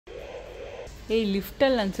ಏ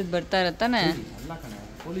ಲಿಫ್ಟಲ್ಲಿ ಅನ್ಸುತ್ತೆ ಬರ್ತಾ ಇರತ್ತಾನೆ. ಅಲ್ಲ ಕಣೆ,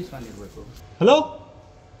 ಪೊಲೀಸ್ ವ್ಯಾನ್ ಇರಬೇಕು. Hello,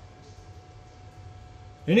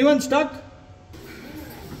 anyone stock?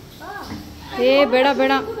 ಏ ಬೇಡ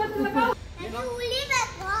ಬೇಡ,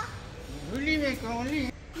 ಹುಲಿ ಬೇಕು. ಹುಲಿ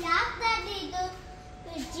ಯಾಕೆ ಇದು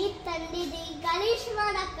ಜೀಪ್ ತಂದಿದೆ ಗಲೀಜ್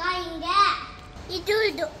ಮಾಡಕ? ಹಿಂಗೆ ಇದು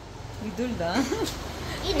ಇದು ಇದುಳ್ದ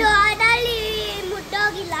ಇದು ಅದಲ್ಲಿ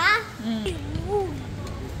ಮುಟ್ಟೋಗಿಲ್ಲ.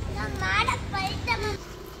 ನಾನು ಮಾಡಕ್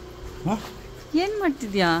ಬೈತಮ್ಮ. ಏನು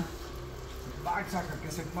ಮಾಡ್ತಿದ್ಯಾ? ಬ್ಯಾಗ್ ಸಾಕಕ್ಕೆ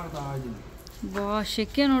ಸೆಟ್ ಮಾಡ್ತಾ ಇದ್ದೀನಿ. ಬಾ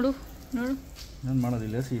ಶೆಕೆ ನೋಡು ನೋಡು. ನಾನು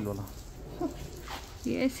ಮಾಡೋದಿಲ್ಲ, ಎ ಸಿ ಇಲ್ವಲ್ಲ.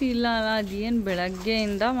 ಎ ಸಿ ಇಲ್ಲ ಅಲ್ಲ, ಅದೇನು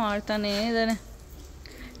ಬೆಳಗ್ಗೆಯಿಂದ ಮಾಡ್ತಾನೇ ಇದ್ದಾನೆ.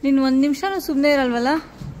 ನೀನು ಒಂದು ನಿಮಿಷನೂ ಸುಮ್ಮನೆ ಇರಲ್ವಲ್ಲ?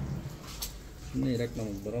 ಸುಮ್ಮನೆ ಇರಕ್ಕೆ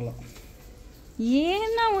ನಮಗೆ ಬರೋಲ್ಲ.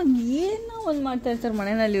 ಏನೋ ಒಂದು ಮಾಡ್ತಾ ಇರ್ತಾರೆ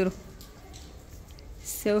ಮನೆಯಲ್ಲಿ ಇವರು.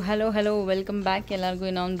 ಸೊ ಹಲೋ ವೆಲ್ಕಮ್ ಬ್ಯಾಕ್ ಎಲ್ಲರಿಗೂ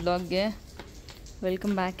ಇನ್ನೊಂದು ಬ್ಲಾಗ್ಗೆ.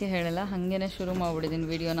 ವೆಲ್ಕಮ್ ಬ್ಯಾಕೇ ಹೇಳಲ್ಲ, ಹಾಗೇ ಶುರು ಮಾಡಿಬಿಟ್ಟಿದ್ದೀನಿ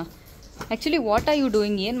ವೀಡಿಯೋನ. Actually what are you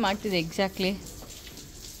doing? ಏನು ಮಾಡ್ತಿದ್ದೆ ಎಕ್ಸಾಕ್ಟ್ಲಿ?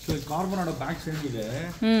 ಸೊ ಕಾರ್ಬನ್ ಆಡೋ ಬ್ಯಾಗ್ಸ್ ಏನಿದೆ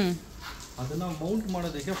ಅದನ್ನು ಮೌಂಟ್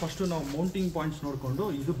ಮಾಡೋದಕ್ಕೆ ಫಸ್ಟು ನಾವು ಮೌಂಟಿಂಗ್ ಪಾಯಿಂಟ್ಸ್ ನೋಡಿಕೊಂಡು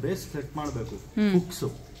ಇದು ಬೇಸ್ ಸೆಟ್ ಮಾಡಬೇಕು. ಹುಕ್ಸು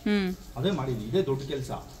ಅದೇ ಮಾಡಿದ್ವಿ, ಇದೇ ದೊಡ್ಡ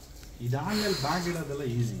ಕೆಲಸ. ಇದಾದ್ಮೇಲೆ ಬ್ಯಾಗ್ ಇಡೋದೆಲ್ಲ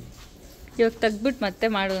ಈಸಿ. ಇವಾಗ ತೆಗ್ದ್ಬಿಟ್ಟು ಮತ್ತೆ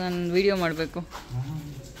ಮಾಡು, ನಾನು ವೀಡಿಯೋ ಮಾಡಬೇಕು.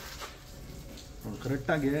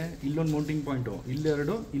 ಕರೆಕ್ಟಾಗಿ ಇಲ್ಲೊಂದು ಮೌಂಟಿಂಗ್ ಪಾಯಿಂಟು,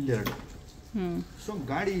 ಇಲ್ಲೆರಡು. ಸೊ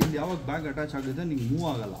ಗಾಡಿ ಇಲ್ಲಿ ಯಾವಾಗ ಬ್ಯಾಗ್ ಅಟ್ಯಾಚ್ ಆಗುತ್ತೆ ನಿಂಗೆ ಮೂವ್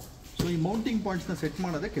ಆಗಲ್ಲ. ಸೊ ಈ ಮೌಂಟಿಂಗ್ ಪಾಯಿಂಟ್ಸ್ನ ಸೆಟ್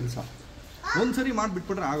ಮಾಡೋದೇ ಕೆಲಸ. ಒಂದ್ಸರಿ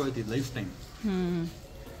ಮಾಡಿಬಿಟ್ಬಿಟ್ರೆ ಆಗೋಯ್ತು ಇದು ಲೈಫ್ ಟೈಮ್.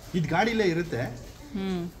 ಇದು ಗಾಡಿಲೇ ಇರುತ್ತೆ,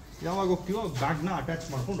 ಯಾವಾಗ ಹೋಗ್ತೀವೋ ಬ್ಯಾಗ್ನ ಅಟ್ಯಾಚ್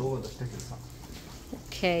ಮಾಡ್ಕೊಂಡು ಹೋಗೋದಷ್ಟೇ ಕೆಲಸ.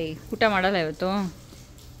 ಓಕೆ, ಊಟ ಮಾಡಲ್ಲ ಇವತ್ತು?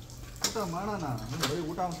 ಊಟ ಮಾಡೋಣ, ಬರೀ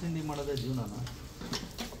ಊಟ ತಿಂಡಿ ಮಾಡೋದೇ ಜೀವನನ.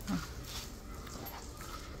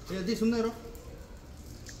 ಅದಿ ಸುಮ್ಮನೆ ಇರೋ.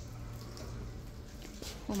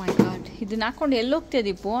 ಓ ಮೈ ಗಾಡ್, ಇದನ್ನ ಹಾಕೊಂಡು ಎಲ್ಲಿ ಹೋಗ್ತೀಯ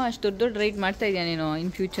ದೀಪು? ಅಷ್ಟು ದೊಡ್ಡ ರೈಡ್ ಮಾಡ್ತಾ ಇದೆಯಾ ನೀನು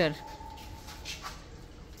in future?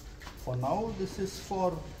 For now this is for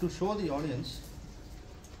to show the audience,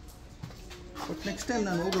 but next time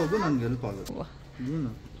ನಾನು ಹೋಗೋದು ನನಗೆ ಹೆಲ್ಪ್ ಆಗುತ್ತೆ.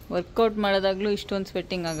 ವರ್ಕೌಟ್ ಮಾಡೋದಾಗ್ಲೂ ಇಷ್ಟೊಂದು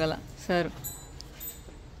ಸ್ವೆಟ್ಟಿಂಗ್ ಆಗಲ್ಲ ಸರ್.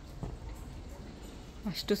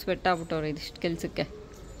 ಅಷ್ಟು ಸ್ವೆಟ್ ಆಗ್ಬಿಟ್ಟವ್ರೆ ಇದಿಷ್ಟು ಕೆಲಸಕ್ಕೆ.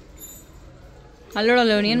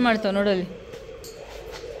 ಅಲ್ಲೋಡಲ್ಲ ಅವನು ಏನು ಮಾಡ್ತಾವ ನೋಡಲ್ಲಿ.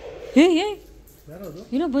 ಏ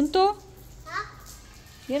ಏನೋ ಬಂತು,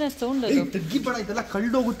 ಏನೋ ಸೌಂಡ್ ಅದು. ತೆಗ್ಗಿಬೇಡ, ಇದೆಲ್ಲ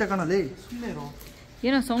ಕಳ್ದೋಗುತ್ತೆ ಕಣಲೇ, ಸುಮ್ಮನೆ ಇರೋ.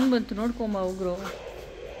 ಏನೋ ಸೌಂಡ್ ಬಂತು, ನೋಡ್ಕೊಂಬ ಹೋಗ್ರು.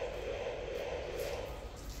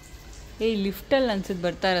 ಏ ಲಿಫ್ಟಲ್ಲಿ ಅನ್ಸುತ್ತೆ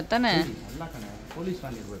ಬರ್ತಾ ಇರತ್ತಾನೆ. ಅಲ್ಲ ಕಣೆ, ಪೊಲೀಸ್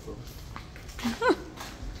ವ್ಯಾನ್ ಇರಬೇಕು.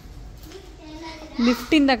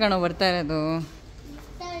 ಲಿಫ್ಟಿಂದ ಕಣೋ ಬರ್ತಾ ಇರೋದು.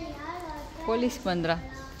 ಪೊಲೀಸ್ ಬಂದ್ರ?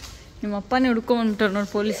 ನಿಮ್ಮ ಅಪ್ಪನೇ ಹುಡ್ಕೊಂಬಂದ್ಬಿಟ್ರು ನೋಡಿ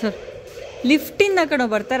ಪೊಲೀಸರು. ಲಿಫ್ಟಿಂದ ಕಣೋ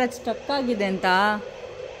ಬರ್ತಾ ಇರೋದು, ಸ್ಟಕ್ ಆಗಿದೆ ಅಂತ.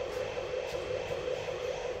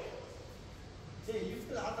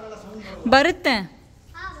 ಬರುತ್ತೆ,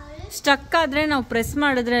 ಸ್ಟಕ್ ಆದರೆ ನಾವು ಪ್ರೆಸ್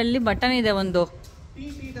ಮಾಡಿದ್ರೆ ಅಲ್ಲಿ ಬಟನ್ ಇದೆ ಒಂದು,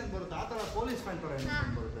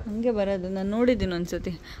 ಹಂಗೆ ಬರೋದು. ನಾನು ನೋಡಿದ್ದೀನಿ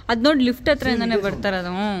ಒಂದ್ಸತಿ ಅದು. ನೋಡಿ ಲಿಫ್ಟ್ ಹತ್ರನೇ ಬರ್ತಾ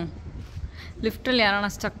ಇರೋದು. ಲಿಫ್ಟಲ್ಲಿ ಯಾರನ್ನ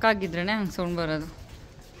ಸ್ಟಕ್ ಆಗಿದ್ರೇ ಹಂಗೆ ಸೌಂಡ್ ಬರೋದು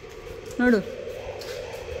ನೋಡು.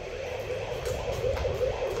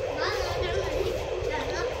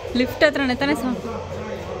 ಲಿಫ್ಟ್ ಹತ್ರನೇ ತಾನೇ ಸೌಂಡ್.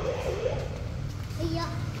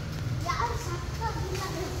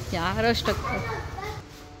 ಯಾರೋ ಸ್ಟಕ್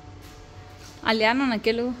ಅಲ್ಲಿ ಯಾರನ್ನ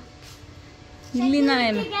ಕೆಲವು ಇಲ್ಲಿಂದಾನೇ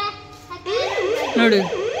ನೋಡು,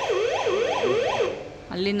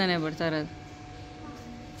 ಅಲ್ಲಿಂದಾನೇ ಬರ್ತಾ ಇರೋದು.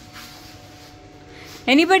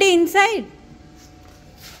 Anybody inside?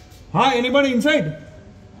 ಹಾ, anybody inside?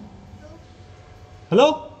 Hello,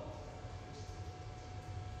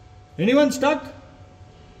 anyone stock?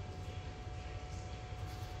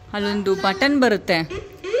 ಅಲ್ಲೊಂದು ಬಟನ್ ಬರುತ್ತೆ.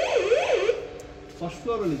 ಫಸ್ಟ್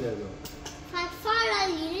ಫ್ಲೋರ್ ಅಲ್ಲಿ ಇದೆ ಅದು.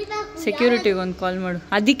 ಸೆಕ್ಯೂರಿಟಿಗೆ ಒಂದು ಕಾಲ್ ಮಾಡು.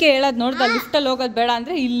 ಅದಕ್ಕೆ ಹೇಳೋದು ನೋಡ್ದ, ಲಿಫ್ಟಲ್ಲಿ ಹೋಗೋದು ಬೇಡ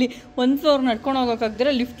ಅಂದರೆ ಇಲ್ಲಿ ಒಂದು ಫ್ಲೋರ್ ನಡ್ಕೊಂಡು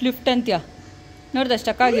ಹೋಗೋಕ್ಕಾಗ್ದಿರ ಲಿಫ್ಟ್ ಅಂತೀಯ. ನೋಡ್ದ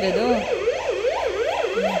ಸ್ಟಕ್ ಆಗಿರೋದು.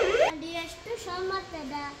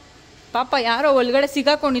 ಪಾಪ ಯಾರೋ ಒಳಗಡೆ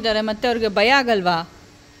ಸಿಗಾಕೊಂಡಿದ್ದಾರೆ, ಮತ್ತೆ ಅವ್ರಿಗೆ ಭಯ ಆಗಲ್ವಾ?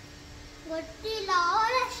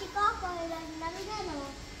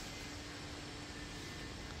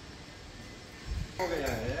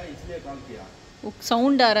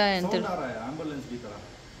 ಸೌಂಡ್ ಆ ರहा है ಅಂತ. ಆಂಬುಲೆನ್ಸ್ ಈ ತರ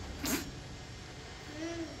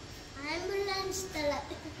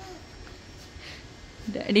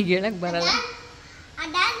ಡ್ಯಾಡಿಗೆ ಹೇಳಕ್ ಬರಲ್ಲ.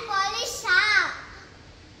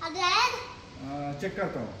 ಚೆಕ್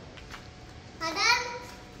ಮಾಡ್ತಾವ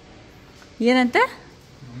ಏನಂತ?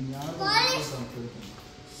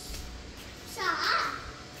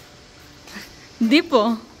 ದೀಪು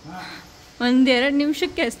ಒಂದೆರಡು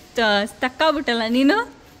ನಿಮಿಷಕ್ಕೆ ತಕ್ಕಾಗ್ಬಿಟ್ಟಲ್ಲ ನೀನು,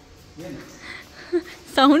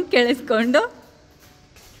 ಸೌಂಡ್ ಕೇಳಿಸ್ಕೊಂಡು.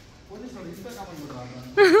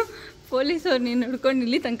 ಪೊಲೀಸವ್ರು ನೀನು ಹುಡ್ಕೊಂಡು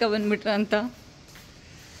ಇಲ್ಲಿ ತನಕ ಬಂದ್ಬಿಟ್ರ ಅಂತ.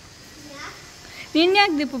 ನೀನು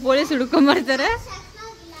ಯಾಕೆ ದೀಪು ಪೊಲೀಸ್ ಹುಡ್ಕೊಂಬರ್ತಾರೆ?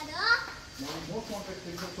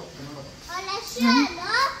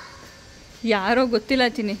 ಯಾರೋ ಗೊತ್ತಿಲ್ಲ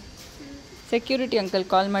ಚಿನ್ನಿ, ಸೆಕ್ಯೂರಿಟಿ ಅಂಕಲ್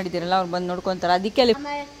ಕಾಲ್ ಮಾಡಿದ್ದೀರಲ್ಲ, ಅವ್ರು ಬಂದು ನೋಡ್ಕೊತಾರೆ, ಅದಕ್ಕೆ ಅಲ್ಲಿ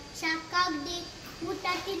ಊಟ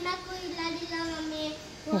ತಿನ್ನಕ್ಕೂ ಇಲ್ಲದಿಲ್ಲ ಮಮ್ಮಿ.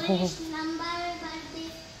 ನಂಬರ್ ಬರ್ತಿ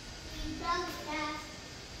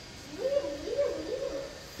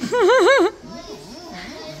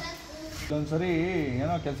ಒಂದ್ಸರಿ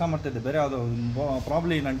ಏನೋ ಕೆಲಸ ಮಾಡ್ತಿದ್ದೆ, ಬೇರೆ ಯಾವುದೋ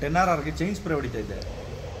ಪ್ರಾಬ್ಲಮ್. ನಾನು 10 ಚೈನ್ ಸ್ಪ್ರೇ ಹೊಡಿತಾ ಇದ್ದೆ.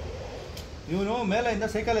 ಇವನು ಮೇಲೆಯಿಂದ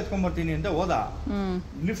ಸೈಕಲ್ ಎತ್ಕೊಂಡ್ಬರ್ತೀನಿ ಅಂತ ಹೋದ,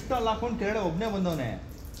 ಲಿಫ್ಟಲ್ಲಿ ಹಾಕೊಂಡು ಕೆಳಗಡೆ ಒಬ್ಬನೇ ಬಂದವನೆ.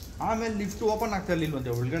 ಆಮೇಲೆ ಲಿಫ್ಟ್ ಓಪನ್ ಆಗ್ತಾ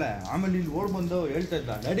ಇರ್ಲಿಲ್ವಂತೆ ಒಳಗಡೆ. ಆಮೇಲೆ ಇಲ್ಲಿ ಓಡ್ ಬಂದು ಹೇಳ್ತಾ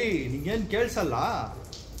ಇದ್ದ, ಡ್ಯಾಡಿ ನಿಂಗೇನು ಕೇಳಿಸಲ್ಲ,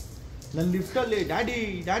 ನನ್ನ ಲಿಫ್ಟಲ್ಲಿ ಡ್ಯಾಡಿ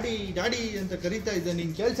ಡ್ಯಾಡಿ ಡ್ಯಾಡಿ ಅಂತ ಕರೀತಾ ಇದ್ದೆ,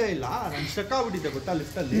 ನಿಂಗೆ ಕೇಳಿಸ ಇಲ್ಲ. ನಾನು ಸ್ಟಕ್ ಆಗ್ಬಿಟ್ಟಿದ್ದೆ ಗೊತ್ತಾ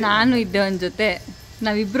ಲಿಫ್ಟಲ್ಲಿ. ನಾನು ಇದ್ದೆ ಅವನ ಜೊತೆ,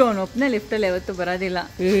 ನಾವಿಬ್ರು ಅವನು ಒಬ್ಬನೇ ಲಿಫ್ಟಲ್ಲಿ ಯಾವತ್ತೂ ಬರೋದಿಲ್ಲ.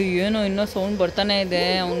 ಏನೋ ಇನ್ನೂ ಸೌಂಡ್ ಬರ್ತಾನೆ ಇದೆ,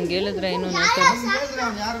 ಅವ್ನಿಗೆ ಹೇಳಿದ್ರೆ ಏನೋ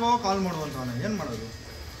ಯಾರಿಗೋ ಕಾಲ್ ಮಾಡುವಂತವನು, ಏನು ಮಾಡೋದು?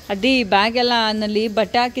 ಅದ್ದಿ ಈ ಬ್ಯಾಗ್ ಎಲ್ಲ ನಲ್ಲಿ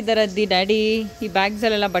ಬಟ್ಟೆ ಹಾಕಿದ್ದಾರೆ ಅದ್ದಿ, ಡ್ಯಾಡಿ ಈ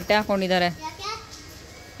ಬ್ಯಾಗ್ಸಲ್ಲೆಲ್ಲ ಬಟ್ಟೆ ಹಾಕೊಂಡಿದ್ದಾರೆ.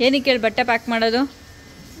 ಏನಕ್ಕೆ ಹೇಳಿ ಬಟ್ಟೆ ಪ್ಯಾಕ್ ಮಾಡೋದು?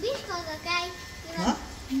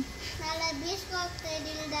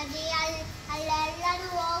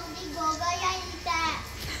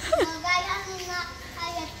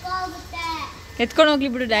 ಎತ್ಕೊಂಡು ಹೋಗ್ಲಿ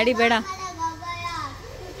ಬಿಡು ಡ್ಯಾಡಿ, ಬೇಡ.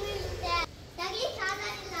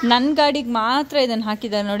 ನನ್ನ ಗಾಡಿಗೆ ಮಾತ್ರ ಇದನ್ನು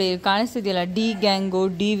ಹಾಕಿದ್ದಾರೆ ನೋಡಿ, ಕಾಣಿಸ್ತಿದೆಯಲ್ಲ, ಡಿ ಗ್ಯಾಂಗು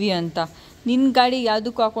DV ಅಂತ. ನಿನ್ನ ಗಾಡಿ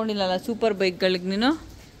ಯಾವುದಕ್ಕೂ ಹಾಕೊಂಡಿಲ್ಲಲ್ಲ ಸೂಪರ್ ಬೈಕ್ಗಳಿಗೆ ನೀನು.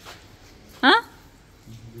 ಹಾಂ,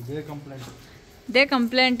 ಇದೇ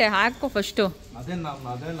ಕಂಪ್ಲೇಂಟೇ, ಹಾಕೋ ಫಸ್ಟು.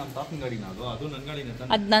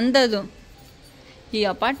 ಅದು ನಂದದು. ಈ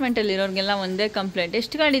ಅಪಾರ್ಟ್ಮೆಂಟಲ್ಲಿ ಇರೋರಿಗೆಲ್ಲ ಒಂದೇ ಕಂಪ್ಲೇಂಟ್.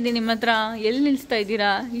 ಎಷ್ಟು ಗಾಡಿ ಇದೆ ನಿಮ್ಮ ಹತ್ರ? ಎಲ್ಲಿ ನಿಲ್ಲಿಸ್ತಾ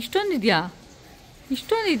ಇದ್ದೀರಾ?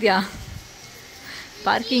 ಇಷ್ಟೊಂದಿದೆಯಾ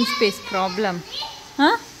ಪಾರ್ಕಿಂಗ್ ಸ್ಪೇಸ್ ಪ್ರಾಬ್ಲಮ್?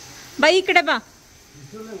 ಹಾಂ, ಬಾ ಈ ಕಡೆ ಬಾ.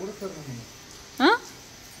 ಹಾಂ,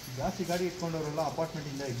 ಜಾಸ್ತಿ ಗಾಡಿ ಇಟ್ಕೊಂಡವರೆಲ್ಲ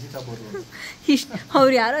ಅಪಾರ್ಟ್ಮೆಂಟಿಂದ ಎಕ್ಸಿಟ್ ಆಗ್ಬೋದು.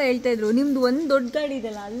 ಅವ್ರು ಯಾರೋ ಹೇಳ್ತಾ ಇದ್ರು, ನಿಮ್ದು ಒಂದು ದೊಡ್ಡ ಗಾಡಿ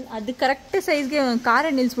ಇದೆಯಲ್ಲ, ಅದು ಕರೆಕ್ಟ್ ಸೈಜ್ಗೆ ಕಾರೇ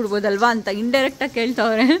ನಿಲ್ಲಿಸ್ಬಿಡ್ಬೋದಲ್ವಾ ಅಂತ ಇಂಡೈರೆಕ್ಟಾಗಿ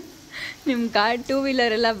ಕೇಳ್ತಾವ್ರೆ. ನಿಮ್ಮ ಕಾರ್ 2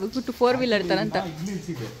 ವೀಲರ್ ಎಲ್ಲ ಬಿಟ್ಟು 4 ವೀಲರ್ ತರಂತ.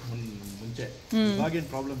 ಮುಂಚೆ ಇವಾಗೇನು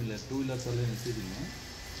ಪ್ರಾಬ್ಲಮ್ ಇಲ್ಲ, 2 ವೀಲರ್ಸ್ ಅಲ್ಲೇ ನಿಲ್ಸಿದ್ದೀನಿ.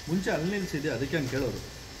 ಮುಂಚೆ ಅಲ್ಲಿ ನಿಲ್ಸಿದೆ, ಅದಕ್ಕೆ ಹಂಗೆ ಕೇಳೋರು.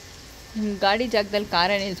 ನಿಮ್ಮ ಗಾಡಿ ಜಾಗದಲ್ಲಿ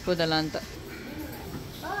ಕಾರೇ ನಿಲ್ಲಿಸ್ಬೋದಲ್ಲ ಅಂತ.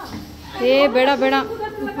 ಏ ಬೇಡ ಬೇಡ,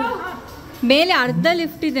 ಮೇಲೆ ಅರ್ಧ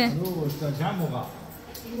ಲಿಫ್ಟ್ ಇದೆ.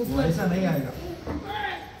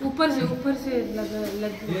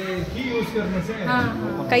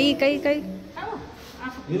 ಕೈ ಕೈ ಕೈ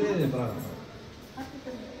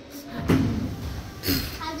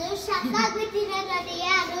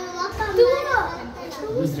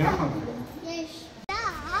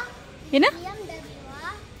ಏನ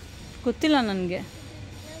ಗೊತ್ತಿಲ್ಲ ನನಗೆ.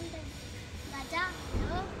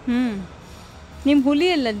 ನಿಮ್ಮ ಹುಲಿ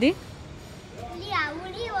ಎಲ್ಲದ್ದಿ?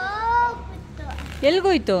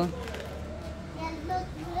 ಎಲ್ಗೋಯ್ತು?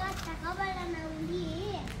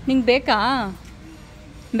 ನಿಂಗೆ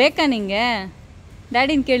ಬೇಕಾ ನಿಂಗೆ?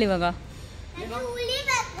 ಡ್ಯಾಡಿನ ಕೇಳಿ ಇವಾಗ.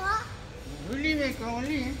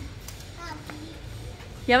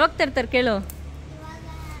 ಯಾವಾಗ ತರ್ತಾರೆ ಕೇಳು.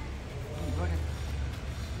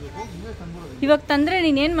 ಇವಾಗ ತಂದರೆ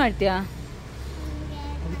ನೀನೇನು ಮಾಡ್ತೀಯಾ?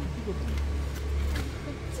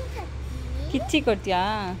 ಕಿಚ್ಚಿ ಕೊಡ್ತೀಯಾ?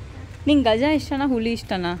 ನಿಂಗೆ ಗಜ ಇಷ್ಟನಾ ಹುಲಿ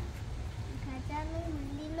ಇಷ್ಟನಾ?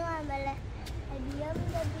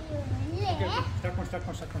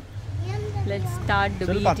 Let's start the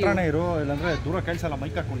video. ಹತ್ರನೇ ಇರು, ಇಲ್ಲಾಂದ್ರೆ ದೂರ ಕೆಲಸಲ್ಲ,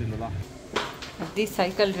 mic ಹಾಕೊಂಡಿಲ್ಲಲ್ಲ. This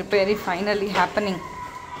cycle repair is finally happening.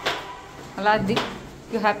 ಅಲ್ಲ ಅದ್ದಿ,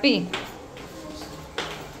 ಯು ಹ್ಯಾಪಿ?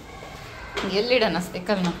 ಎಲ್ಲಿಡೋಣ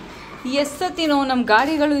ಸೈಕಲ್ನ? ಎಸ್ಸತಿ ನಮ್ಮ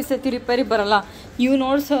ಗಾಡಿಗಳು ಈ ಸತಿ ರಿಪೇರಿ ಬರಲ್ಲ. ಇವು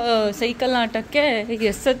ನೋಡಿ ಸೈಕಲ್ನ ಆಟಕ್ಕೆ ಈಗ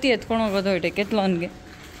ಎಸ್ಸತಿ ಎತ್ಕೊಂಡು ಹೋಗೋದು ಡೆಕೆತ್ಲಾನ್ಗೆ.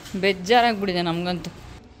 ಬೇಜಾರಾಗ್ಬಿಟ್ಟಿದೆ ನಮಗಂತೂ.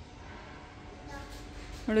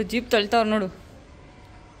 ನೋಡು ಜೀಪ್ ತಳ್ತಾವ್ರು ನೋಡು.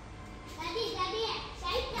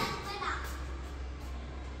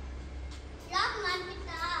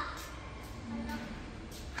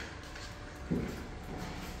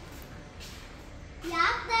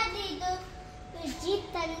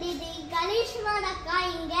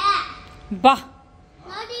 ಬಾ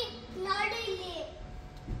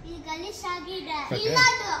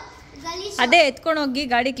ಅದೇ ಎತ್ಕೊಂಡು ಹೋಗಿ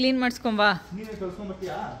ಗಾಡಿ ಕ್ಲೀನ್ ಮಾಡಿಸ್ಕೊಂಬಾ.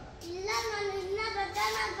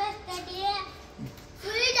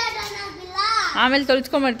 ಆಮೇಲೆ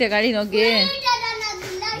ತೊಳ್ಸ್ಕೊಂಬರ್ತೀಯ ಗಾಡಿನ ಹೋಗಿ.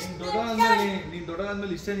 ನೀನ್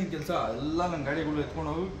ದೊಡ್ಡದಾದ್ಮೇಲೆ ಇಷ್ಟೇ ನಿನ್ ಕೆಲಸ ಎಲ್ಲ ನನ್ನ ಗಾಡಿಗಳು ಎತ್ಕೊಂಡು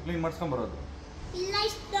ಹೋಗಿ ಕ್ಲೀನ್ ಮಾಡಿಸ್ಕೊಂಬರೋದು.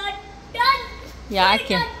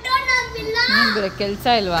 ಯಾಕೆ ನಿಮ್ಗೆ ಕೆಲಸ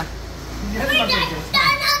ಇಲ್ವಾ?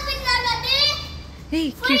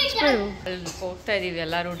 ಹೋಗ್ತಾ ಇದೀವಿ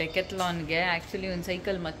ಎಲ್ಲರೂ ಡೆಕೆತ್ಲಾನ್ಗೆ. ಆ್ಯಕ್ಚುಲಿ ಒಂದು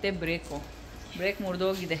ಸೈಕಲ್ ಮತ್ತೆ ಬ್ರೇಕ್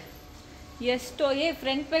ಮುರಿದೋಗಿದೆ. ಎಷ್ಟೋ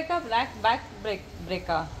ಫ್ರಂಟ್ ಬ್ರೇಕಾ ಬ್ಯಾಕ್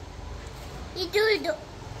ಬ್ರೇಕಾ?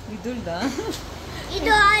 ಇದುಲ್ದಾ?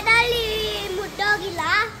 ಇದು ಅದರಲ್ಲಿ ಮುಟ್ಟೋಗಿಲ್ಲ.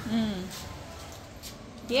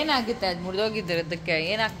 ಏನಾಗುತ್ತೆ ಅದು ಮುರಿದೋಗಿದ್ದಿರೋದಕ್ಕೆ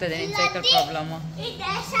ಏನಾಗ್ತದೆ ನಿನ್ನ ಸೈಕಲ್ ಪ್ರಾಬ್ಲಮ್ಮು?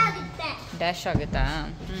 ಡ್ಯಾಶ್ ಆಗುತ್ತಾ?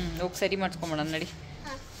 ಹೋಗಿ ಸರಿ ಮಾಡಿಸ್ಕೊಂಬೋಣ ನಡಿ.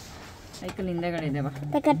 ಸೈಕಲ್ ಹಿಂದೆಗಡೆ ಇದೆ ಬಾ.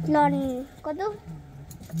 Decathlon ಕೊಡು.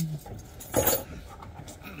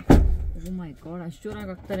 ಓ ಮೈ ಗಾಡ್, ಅಷ್ಟು ಜೋರಾಗಿ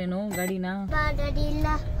ಹಾಕ್ತಾರೇನೋ ಗಾಡಿನ? ಗಾಡಿ ಇಲ್ಲ.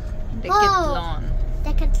 Decathlon.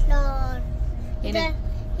 Decathlon.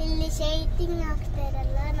 ಇಲ್ಲಿ ಶೇಟಿಂಗ್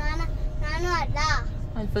ಹಾಕ್ತಾರಲ್ಲ, ನಾನು ಅಲ್ಲ.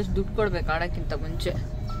 ಅಲ್ಲಿ ಫಸ್ಟ್ ದುಡ್ಡು ಕೊಡ್ಬೇಕು ಆಡೋಕ್ಕಿಂತ ಮುಂಚೆ.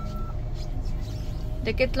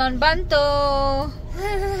 Decathlon ಬಂತು.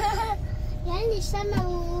 ಎಲ್ಲಿ ನಿಲ್ಸೋದು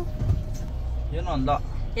ನಾವು? ಏನೋ ಅಂದ.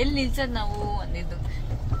 ಎಲ್ಲಿ ನಿಲ್ಸೋದು ನಾವು ಅಂದಿದ್ದು.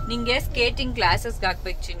 ನಿಂಗೆ ಸ್ಕೇಟಿಂಗ್ ಕ್ಲಾಸಸ್ಗೆ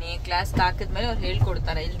ಹಾಕ್ಬೇಕು ಚಿನ್ನಿ. ಕ್ಲಾಸ್ಗೆ ಹಾಕಿದ್ಮೇಲೆ ಅವ್ರು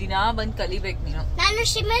ಹೇಳ್ಕೊಡ್ತಾರೆ. ಇಲ್ಲಿ ದಿನಾ ಬಂದು ಕಲಿಬೇಕು ನೀನು. ನಾನು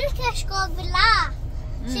ಸ್ವಿಮ್ಮಿಂಗ್ ಕ್ಲಾಸ್ಗೆ ಹೋಗ್ಬಿಲ್ಲ,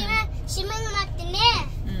 ಸ್ವಿಮ್ಮಿಂಗ್ ಮಾಡ್ತೀನಿ.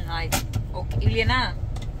 ಆಯ್ತು, ಓಕೆ. ಇಲ್ಲೇನಾ?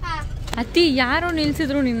 ಅತ್ತಿ ಯಾರೋ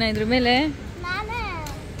ನಿಲ್ಸಿದ್ರು ನಿನ್ನ ಇದ್ರ ಮೇಲೆ?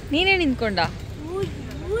 ನೀನೇ ನಿಂತ್ಕೊಂಡ?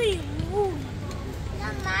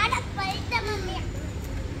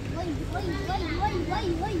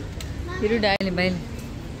 ಇರು ಡಾಲಿ ಬೈಲಿ.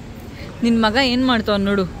 ನಿನ್ನ ಮಗ ಏನು ಮಾಡ್ತಾವ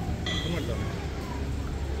ನೋಡು.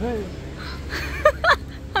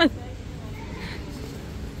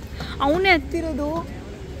 ಅವನೇ ಹತ್ತಿರೋದು.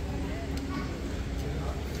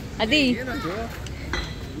 ಅದೇ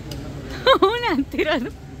ಅವನೇ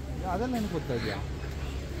ಹತ್ತಿರೋದು.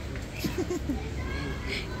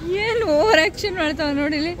 ಏನು ಓವರ್ ಆಕ್ಷನ್ ಮಾಡ್ತಾವ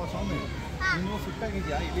ನೋಡಿಲಿ.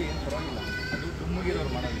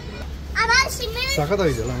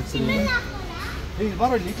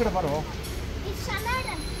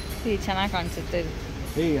 ಚೆನ್ನಾಗಿ ಕಾಣಿಸುತ್ತೆ ಇದು.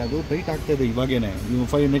 ಅದು ಟೈಟ್ ಆಗ್ತಾ ಇದೆ ಇವಾಗೇನೆ.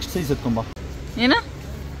 ನೀವು ನೆಕ್ಸ್ಟ್ ಸೈಜ್ ಎತ್ಕೊಂಬ. ಏನ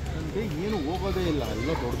ಏನು ಹೋಗೋದೇ ಇಲ್ಲ,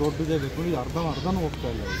 ಎಲ್ಲ ದೊಡ್ಡ ದೊಡ್ಡದೇ ಬೇಕು. ಇದು ಅರ್ಧನೂ ಹೋಗ್ತಾ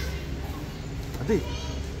ಇಲ್ಲ. ಅದೇ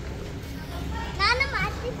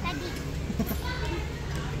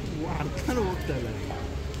ಅರ್ಧನೂ ಹೋಗ್ತಾ ಇಲ್ಲ,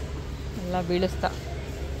 ಎಲ್ಲ ಬೀಳಿಸ್ತಾ.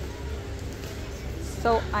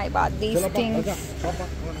 So I bought these things.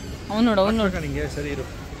 ಅವ್ನು ನೋಡು ನಿಂಗೆ ಸರಿ ಇರು.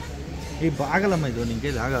 ಈ ಆಗಲ್ಲಮ್ಮ, ಇದು ನಿಂಗೆ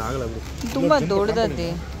ಆಗಲ್ಲ ಬಿಡು. ತುಂಬ ದೊಡ್ಡದದ್ದೆ.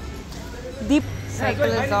 Deep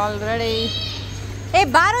cycle is already. ಏ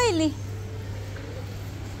ಬಾರೋ ಇಲ್ಲಿ,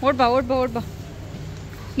 ಓಡ್ಬಾ.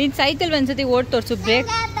 ನೀನು ಸೈಕಲ್ ಒಂದ್ಸತಿ ಓಡ್ ತೋರಿಸು.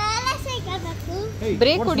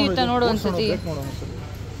 ಬ್ರೇಕ್ ಹೊಡಿಯುತ್ತಾ ನೋಡು ಒಂದ್ಸತಿ.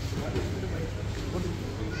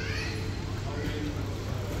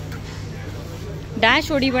 ಡ್ಯಾಶ್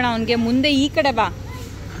ಹೊಡಿಬೇಡ ಅವನಿಗೆ. ಮುಂದೆ ಈ ಕಡೆ ಬಾ.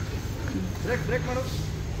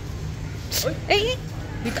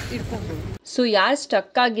 ಸೊ ಯಾರು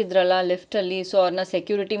ಸ್ಟಕ್ ಆಗಿದ್ರಲ್ಲ ಲಿಫ್ಟಲ್ಲಿ, ಸೊ ಅವ್ರನ್ನ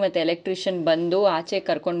ಸೆಕ್ಯೂರಿಟಿ ಮತ್ತು ಎಲೆಕ್ಟ್ರಿಷಿಯನ್ ಬಂದು ಆಚೆ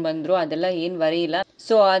ಕರ್ಕೊಂಡು ಬಂದರು. ಅದೆಲ್ಲ ಏನು ವರಿ ಇಲ್ಲ.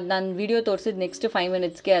 ಸೊ ಅದು ನಾನು ವಿಡಿಯೋ ತೋರಿಸಿದ ನೆಕ್ಸ್ಟ್ 5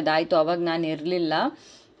 ಮಿನಿಟ್ಸ್ಗೆ ಅದಾಯಿತು. ಅವಾಗ ನಾನು ಇರಲಿಲ್ಲ.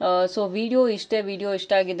 ಸೊ ವಿಡಿಯೋ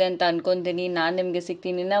ಇಷ್ಟ ಆಗಿದೆ ಅಂತ ಅನ್ಕೊತೀನಿ. ನಾನು ನಿಮಗೆ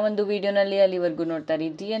ಸಿಗ್ತೀನಿ ಇನ್ನೂ ಒಂದು ವಿಡಿಯೋನಲ್ಲಿ. ಅಲ್ಲಿವರೆಗೂ ನೋಡ್ತಾ ಇರಿ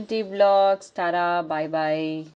TNT ವ್ಲಾಗ್ಸ್. ತಾರಾ, ಬಾಯ್ ಬಾಯ್.